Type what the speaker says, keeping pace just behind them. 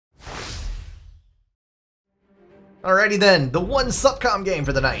Alrighty then, the one subcom game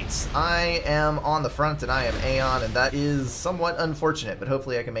for the night. I am on the front and I am Aeon, and that is somewhat unfortunate, but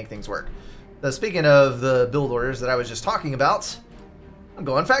hopefully I can make things work. So speaking of the build orders that I was just talking about, I'm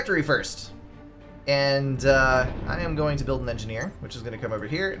going factory first. And I am going to build an engineer, which is going to come over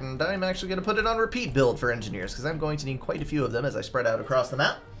here, and I'm actually going to put it on repeat build for engineers, because I'm going to need quite a few of them as I spread out across the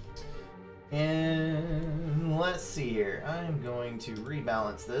map. And let's see here. I'm going to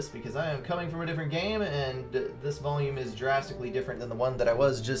rebalance this because I am coming from a different game and this volume is drastically different than the one that I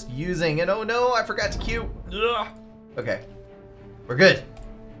was just using. And oh no, I forgot to queue. Ugh. Okay. We're good.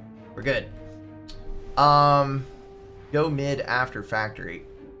 We're good. Go mid after factory.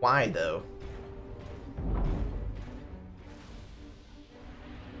 Why though?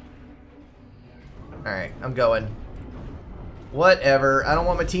 Alright, I'm going. Whatever, I don't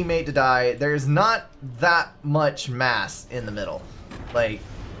want my teammate to die. There's not that much mass in the middle. Like,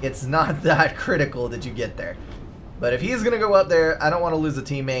 it's not that critical that you get there. But if he's gonna go up there, I don't want to lose a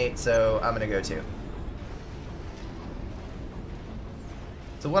teammate, so I'm gonna go too.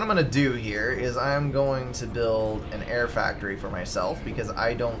 So what I'm gonna do here is I'm going to build an air factory for myself because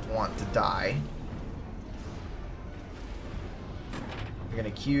I don't want to die. We're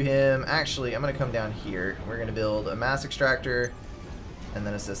going to queue him. Actually, I'm going to come down here. We're going to build a mass extractor and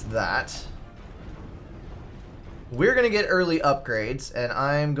then assist that. We're going to get early upgrades, and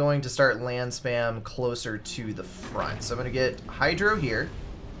I'm going to start land spam closer to the front. So I'm going to get hydro here.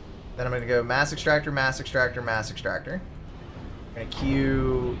 Then I'm going to go mass extractor, mass extractor, mass extractor. I'm going to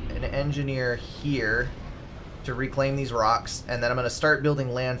queue an engineer here to reclaim these rocks, and then I'm going to start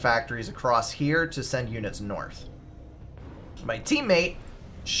building land factories across here to send units north. My teammate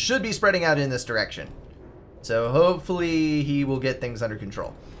should be spreading out in this direction. So hopefully he will get things under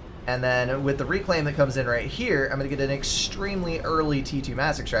control. And then with the reclaim that comes in right here, I'm going to get an extremely early T2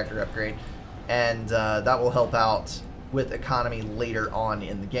 mass extractor upgrade. And that will help out with economy later on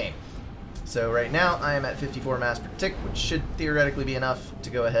in the game. So right now I am at 54 mass per tick, which should theoretically be enough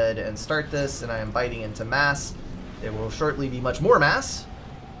to go ahead and start this. And I am biting into mass. There will shortly be much more mass.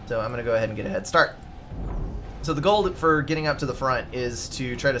 So I'm going to go ahead and get a head start. So the goal for getting up to the front is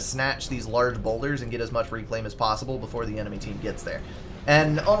to try to snatch these large boulders and get as much reclaim as possible before the enemy team gets there.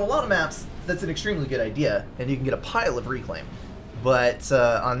 And on a lot of maps, that's an extremely good idea, and you can get a pile of reclaim. But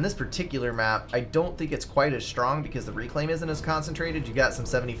on this particular map, I don't think it's quite as strong because the reclaim isn't as concentrated. You got some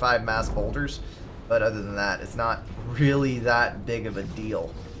 75 mass boulders, but other than that, it's not really that big of a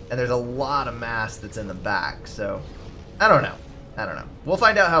deal. And there's a lot of mass that's in the back, so I don't know. I don't know. We'll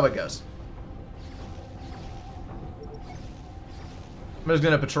find out how it goes. I'm just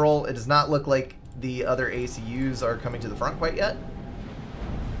going to patrol. It does not look like the other ACUs are coming to the front quite yet.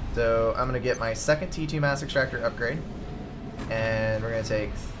 So I'm going to get my second T2 mass extractor upgrade. And we're going to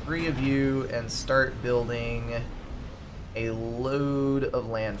take 3 of you and start building a load of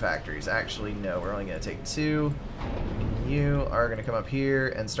land factories. Actually, no, we're only going to take 2. And you are going to come up here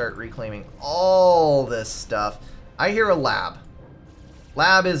and start reclaiming all this stuff. I hear a lab.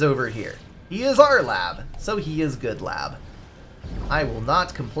 Lab is over here. He is our lab, so he is good lab. I will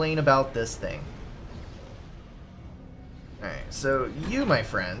not complain about this thing. Alright, so you, my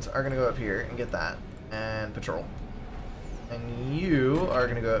friend, are going to go up here and get that and patrol. And you are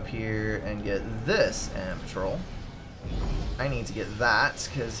going to go up here and get this and patrol. I need to get that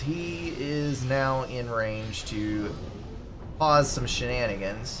because he is now in range to cause some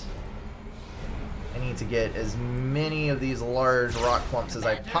shenanigans. I need to get as many of these large rock clumps as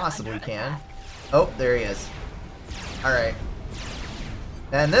I possibly can. Oh, there he is. Alright.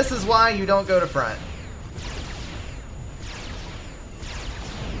 And this is why you don't go to front.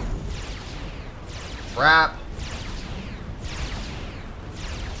 Crap.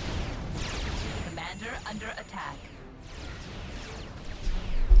 Commander under attack.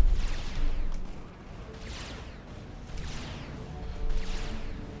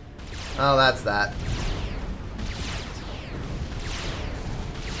 Oh, that's that.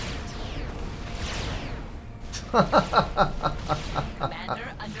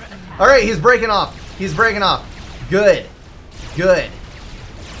 Alright, he's breaking off. He's breaking off. Good. Good.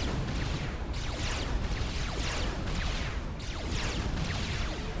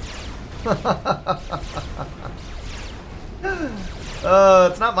 It's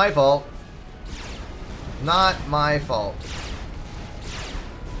not my fault. Not my fault.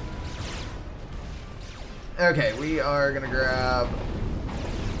 Okay, we are gonna grab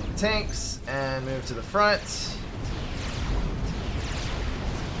tanks and move to the front.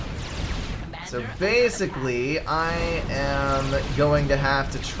 So basically, I am going to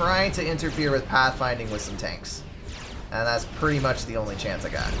have to try to interfere with pathfinding with some tanks. And that's pretty much the only chance I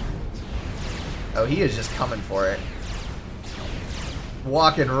got. Oh, he is just coming for it.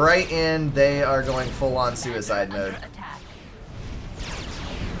 Walking right in, they are going full-on suicide mode.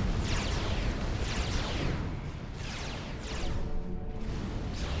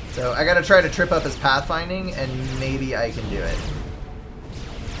 So I gotta try to trip up his pathfinding, and maybe I can do it.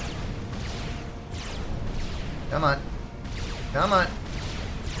 Come on. Come on.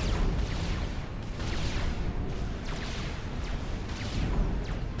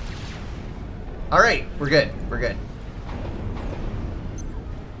 Alright, we're good. We're good.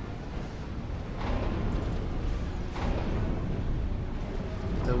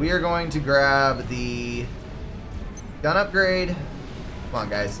 So we are going to grab the gun upgrade. Come on,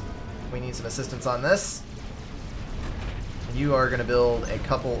 guys. We need some assistance on this. You are going to build a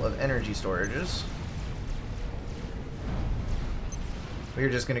couple of energy storages. We're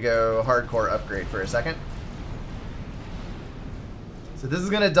just going to go hardcore upgrade for a second. So this is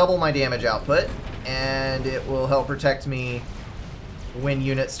going to double my damage output, and it will help protect me when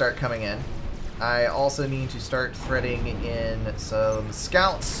units start coming in. I also need to start threading in some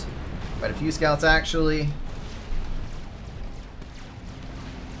scouts. Quite a few scouts, actually.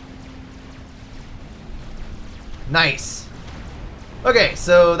 Nice. Okay,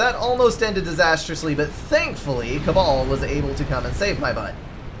 so that almost ended disastrously, but thankfully Cabal was able to come and save my butt.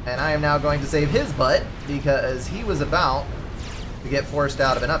 And I am now going to save his butt because he was about to get forced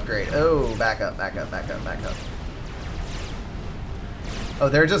out of an upgrade. Oh, back up, back up, back up, back up. Oh,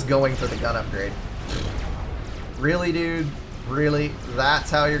 they're just going for the gun upgrade. Really, dude? Really?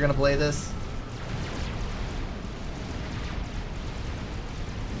 That's how you're going to play this?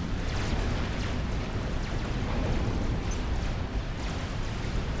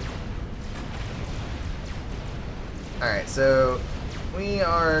 Alright, so we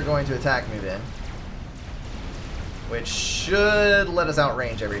are going to attack move in, which should let us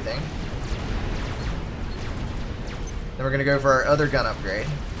outrange everything. Then we're going to go for our other gun upgrade,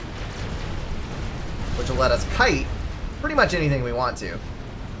 which will let us kite pretty much anything we want to.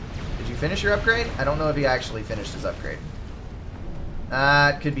 Did you finish your upgrade? I don't know if he actually finished his upgrade.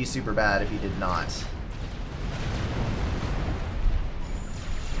 That could be super bad if he did not.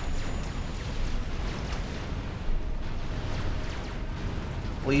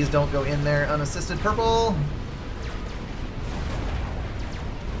 Please don't go in there unassisted, purple.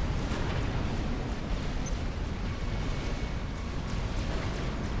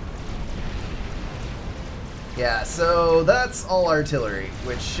 Yeah, so that's all artillery,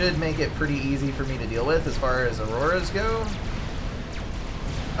 which should make it pretty easy for me to deal with as far as auroras go.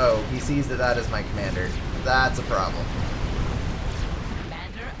 Oh, he sees that that is my commander. That's a problem.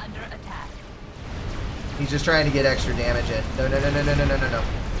 Commander under attack. He's just trying to get extra damage in. No, no, no, no, no, no, no, no, no.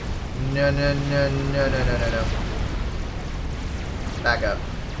 No, no, no, no, no, no, no, no. Back up.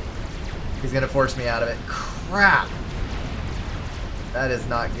 He's gonna force me out of it. Crap! That is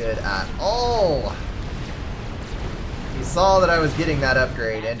not good at all. He saw that I was getting that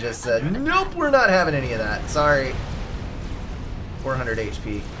upgrade and just said, nope, we're not having any of that. Sorry. 400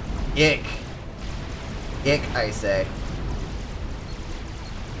 HP. Ick. Ick, I say.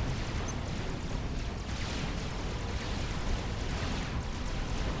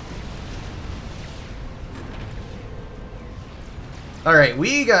 Alright,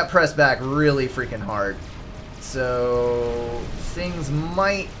 we got pressed back really freaking hard. So things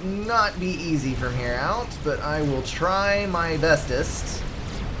might not be easy from here out, but I will try my bestest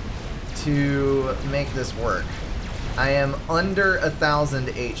to make this work. I am under 1,000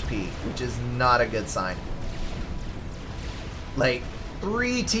 HP, which is not a good sign. Like,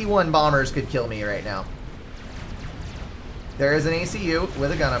 3 T1 bombers could kill me right now. There is an ACU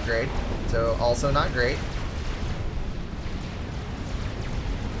with a gun upgrade, so also not great.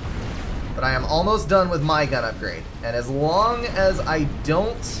 But I am almost done with my gun upgrade. And as long as I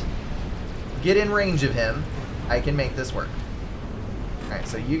don't get in range of him, I can make this work. Alright,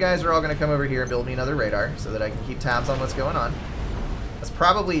 so you guys are all going to come over here and build me another radar so that I can keep tabs on what's going on. That's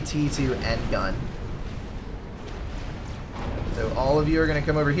probably T2 and gun. So all of you are going to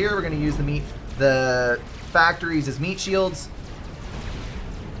come over here. We're going to use the factories as meat shields.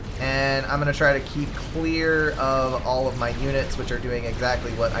 And I'm going to try to keep clear of all of my units, which are doing exactly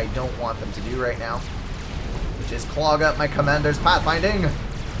what I don't want them to do right now, which is clog up my commander's pathfinding.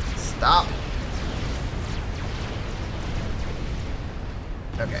 Stop.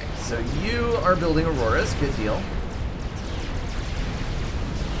 Okay, so you are building auroras. Good deal.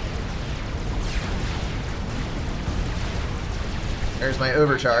 There's my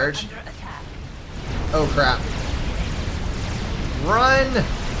overcharge. Oh, crap. Run!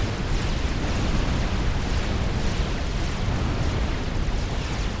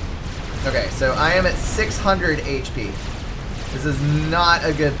 Okay, so I am at 600 HP. This is not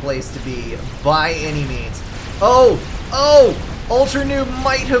a good place to be by any means. Oh! Oh! Ultra Noob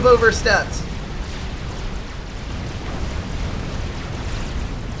might have overstepped.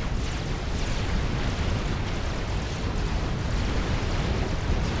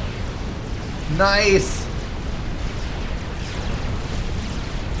 Nice!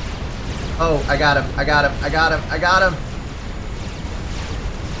 Oh, I got him, I got him, I got him, I got him!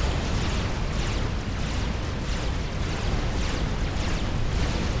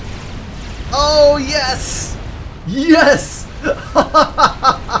 Oh, yes! Yes!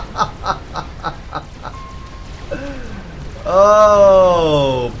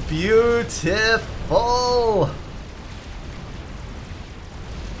 Oh, beautiful!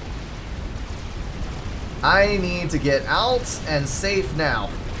 I need to get out and safe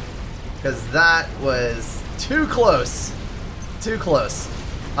now, because that was too close. Too close.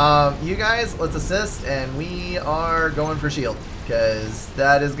 You guys, let's assist, and we are going for shield, because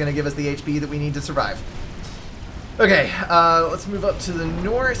that is going to give us the HP that we need to survive. Okay, let's move up to the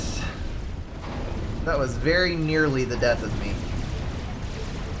north. That was very nearly the death of me.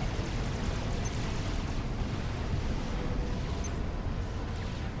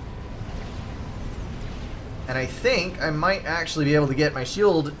 And I think I might actually be able to get my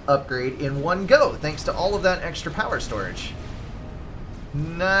shield upgrade in one go, thanks to all of that extra power storage.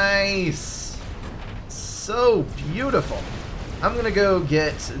 Nice! So beautiful. I'm going to go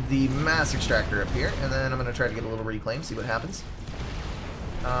get the mass extractor up here, and then I'm going to try to get a little reclaim, see what happens.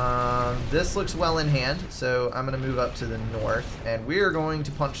 This looks well in hand, so I'm going to move up to the north, and we're going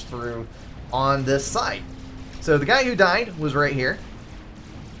to punch through on this side. So the guy who died was right here.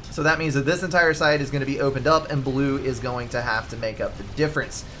 So that means that this entire side is going to be opened up, and blue is going to have to make up the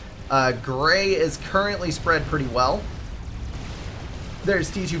difference. Gray is currently spread pretty well.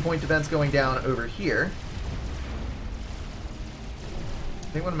 There's T2 point defense going down over here. I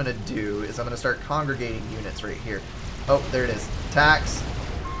think what I'm going to do is I'm going to start congregating units right here. Oh, there it is. Tax.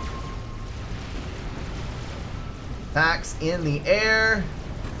 Tax in the air.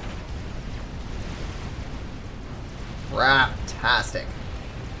 Craptastic.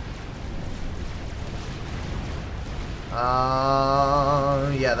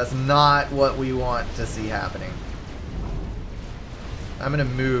 Yeah, that's not what we want to see happening. I'm going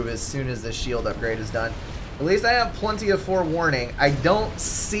to move as soon as the shield upgrade is done. At least I have plenty of forewarning. I don't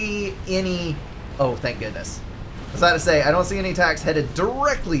see any... Oh, thank goodness. I was about to say, I don't see any attacks headed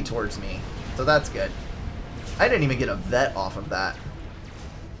directly towards me. So that's good. I didn't even get a vet off of that.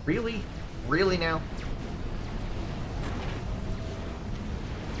 Really? Really now?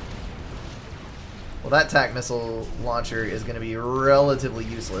 Well, that TAC missile launcher is going to be relatively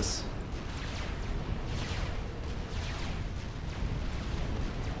useless.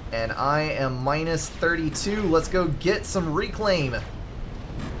 And I am minus 32. Let's go get some reclaim.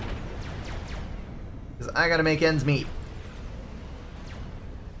 Because I got to make ends meet.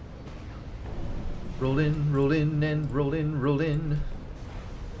 Roll in, and roll in, roll in.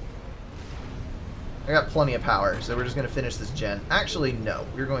 I got plenty of power, so we're just going to finish this gen. Actually, no.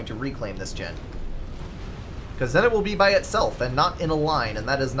 We're going to reclaim this gen. Because then it will be by itself and not in a line, and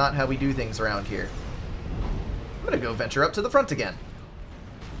that is not how we do things around here. I'm going to go venture up to the front again.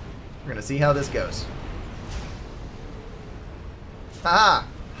 We're going to see how this goes. Ha!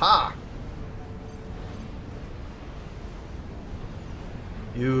 Ha!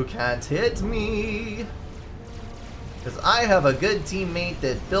 You can't hit me! Because I have a good teammate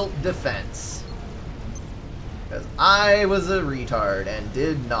that built defense. Because I was a retard and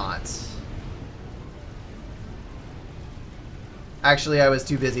did not. Actually, I was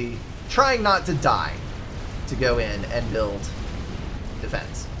too busy trying not to die to go in and build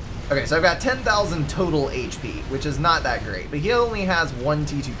defense. Okay, so I've got 10,000 total HP, which is not that great, but he only has one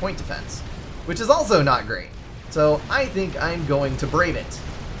T2 point defense, which is also not great. So I think I'm going to brave it.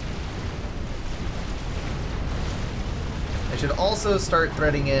 I should also start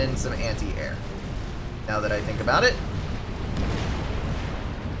threading in some anti-air, now that I think about it.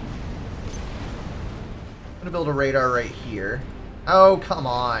 I'm gonna build a radar right here. Oh, come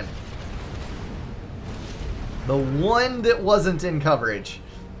on. The one that wasn't in coverage.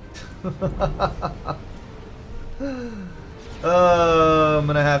 Oh, I'm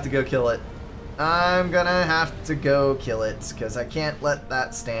gonna have to go kill it. I'm gonna have to go kill it, because I can't let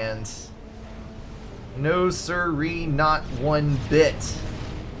that stand. No sirree, not one bit.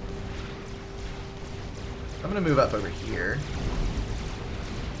 I'm gonna move up over here.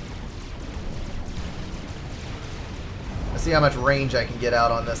 Let's see how much range I can get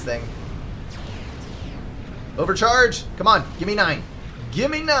out on this thing. Overcharge! Come on, give me 9.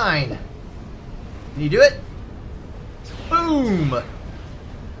 Give me 9! Can you do it? Boom!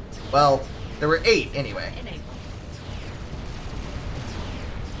 Well, there were 8 anyway.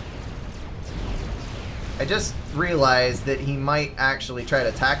 I just realized that he might actually try to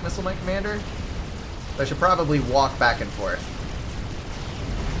attack missile my commander. So I should probably walk back and forth.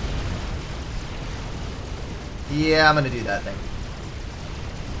 Yeah, I'm gonna do that thing.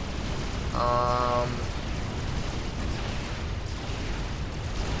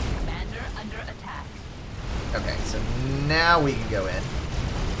 Commander under attack. Okay, so now we can go in.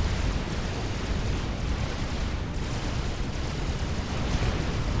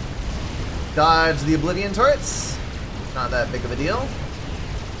 Dodge the Oblivion turrets. Not that big of a deal.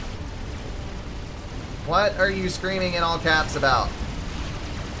 What are you screaming in all caps about?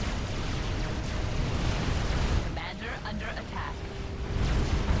 Commander under attack.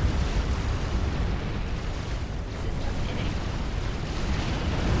 System enabled.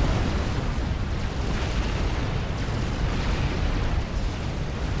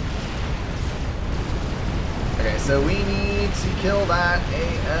 Okay, so we need to kill that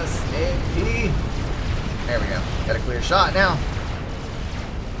ASAP. There we go. Got a clear shot now.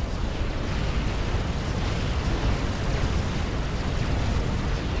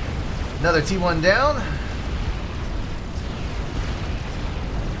 Another T1 down.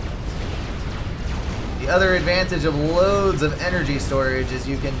 The other advantage of loads of energy storage is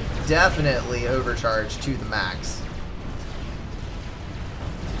you can definitely overcharge to the max.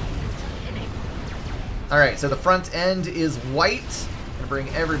 Alright, so the front end is white. I'm gonna bring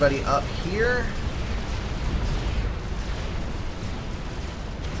everybody up here.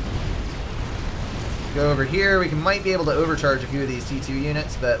 Go over here. We might be able to overcharge a few of these T2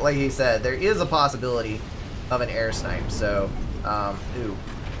 units, but like he said, there is a possibility of an air snipe. So, let's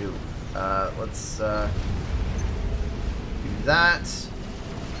do that.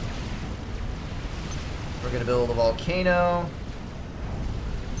 We're gonna build a volcano.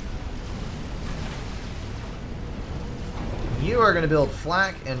 You are gonna build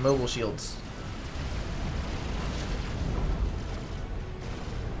flak and mobile shields.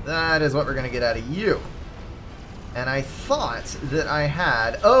 That is what we're going to get out of you. And I thought that I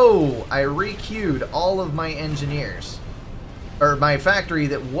had... Oh! I re-queued all of my engineers. Or my factory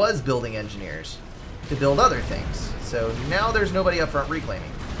that was building engineers to build other things. So now there's nobody up front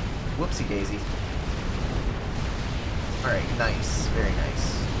reclaiming. Whoopsie daisy. Alright, nice. Very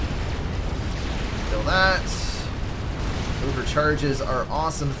nice. Kill that. Overcharges are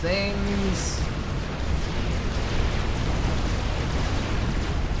awesome things.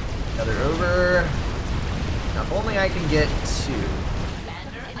 Another over. Now, if only I can get 2.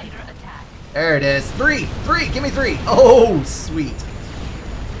 Commander under attack. There it is. 3! 3! Give me 3! Oh, sweet.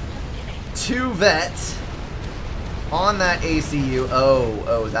 2 vets on that ACU.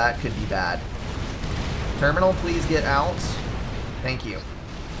 Oh, that could be bad. Terminal, please get out. Thank you.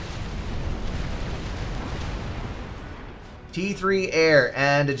 T3 air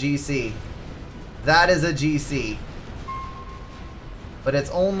and a GC. That is a GC. But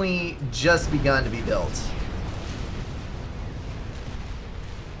it's only just begun to be built.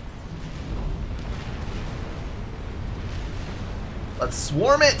 Let's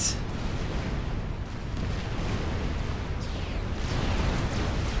swarm it!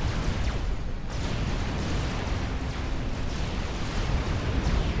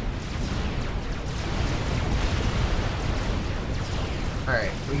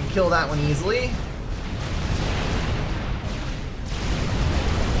 Alright, we can kill that one easily.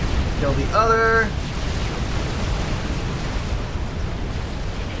 Kill the other.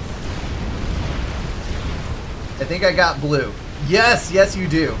 I think I got blue. Yes, yes you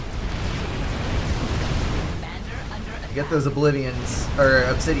do. Get those oblivions, or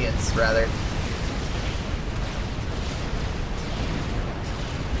obsidians, rather.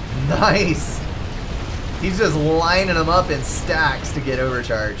 Nice! He's just lining them up in stacks to get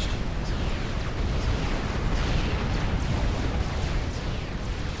overcharged.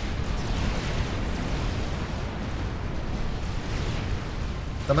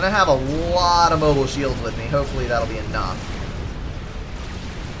 I'm gonna have a lot of mobile shields with me. Hopefully that'll be enough.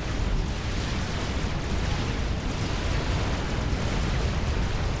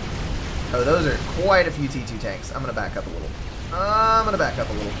 Oh, those are quite a few T2 tanks. I'm gonna back up a little.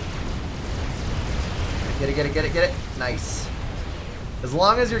 Get it, get it, get it, get it. Nice. As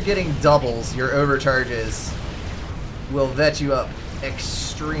long as you're getting doubles, your overcharges will vet you up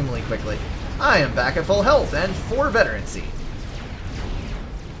extremely quickly. I am back at full health and 4 veterancy.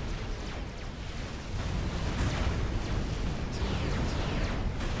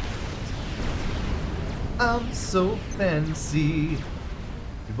 I'm so fancy.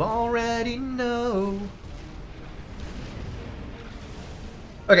 You already know.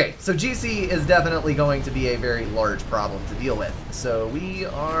 Okay, so GC is definitely going to be a very large problem to deal with. So we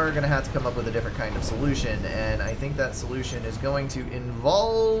are going to have to come up with a different kind of solution, and I think that solution is going to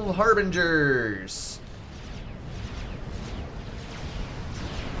involve Harbingers.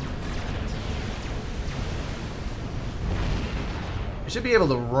 I should be able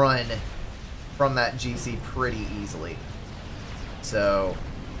to run from that GC pretty easily. So,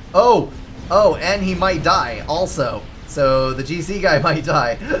 oh, and he might die also. So the GC guy might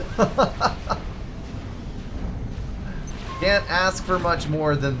die. Can't ask for much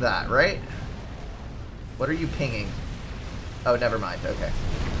more than that, right? What are you pinging? Oh, never mind. Okay.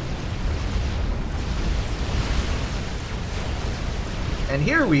 And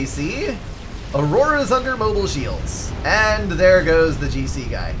here we see Aurora's under mobile shields. And there goes the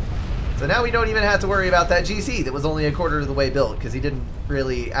GC guy. So now we don't even have to worry about that GC that was only a quarter of the way built, because he didn't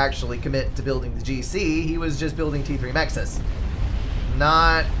really actually commit to building the GC. He was just building T3 Mexus.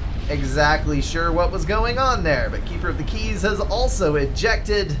 Not exactly sure what was going on there, but Keeper of the Keys has also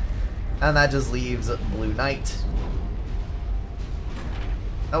ejected, and that just leaves Blue Knight.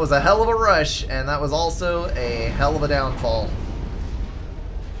 That was a hell of a rush, and that was also a hell of a downfall.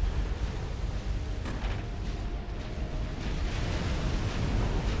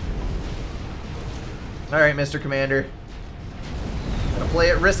 Alright, Mr. Commander. Gonna play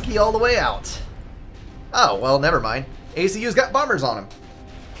it risky all the way out. Oh, well, never mind. ACU's got bombers on him.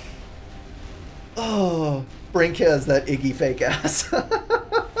 Oh, Brink has that Iggy fake ass.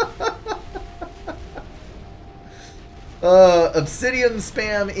 Obsidian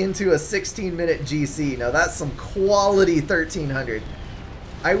spam into a 16-minute GC. Now that's some quality 1300.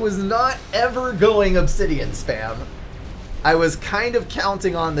 I was not ever going Obsidian spam. I was kind of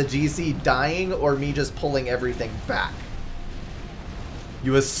counting on the GC dying or me just pulling everything back.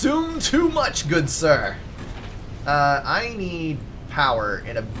 You assume too much, good sir. I need power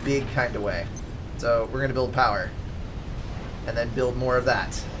in a big kind of way. So we're going to build power. And then build more of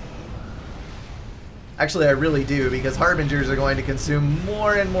that. Actually, I really do, because Harbingers are going to consume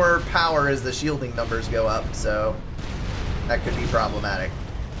more and more power as the shielding numbers go up, so that could be problematic.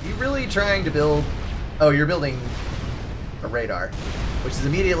 Are you really trying to build... Oh, you're building a radar, which is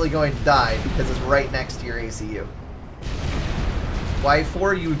immediately going to die because it's right next to your ACU. Why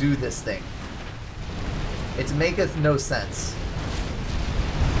for you do this thing? It maketh no sense.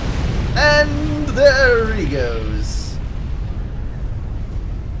 And there he goes.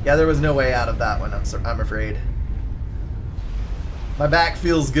 Yeah, there was no way out of that one, I'm afraid. My back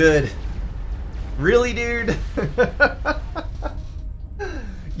feels good. Really, dude?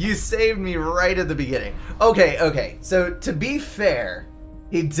 You saved me right at the beginning. Okay, so to be fair,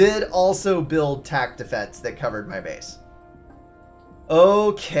 he did also build tac defense that covered my base.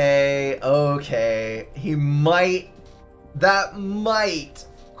 Okay. He might... That might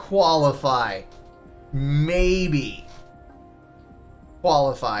qualify. Maybe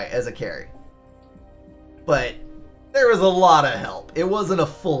qualify as a carry. But there was a lot of help. It wasn't a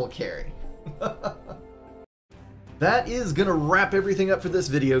full carry. That is gonna wrap everything up for this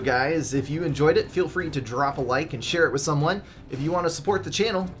video, guys. If you enjoyed it, feel free to drop a like and share it with someone. If you want to support the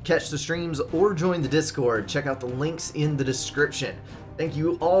channel, catch the streams, or join the Discord, check out the links in the description. Thank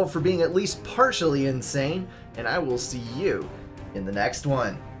you all for being at least partially insane, and I will see you in the next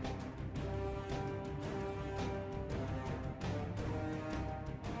one.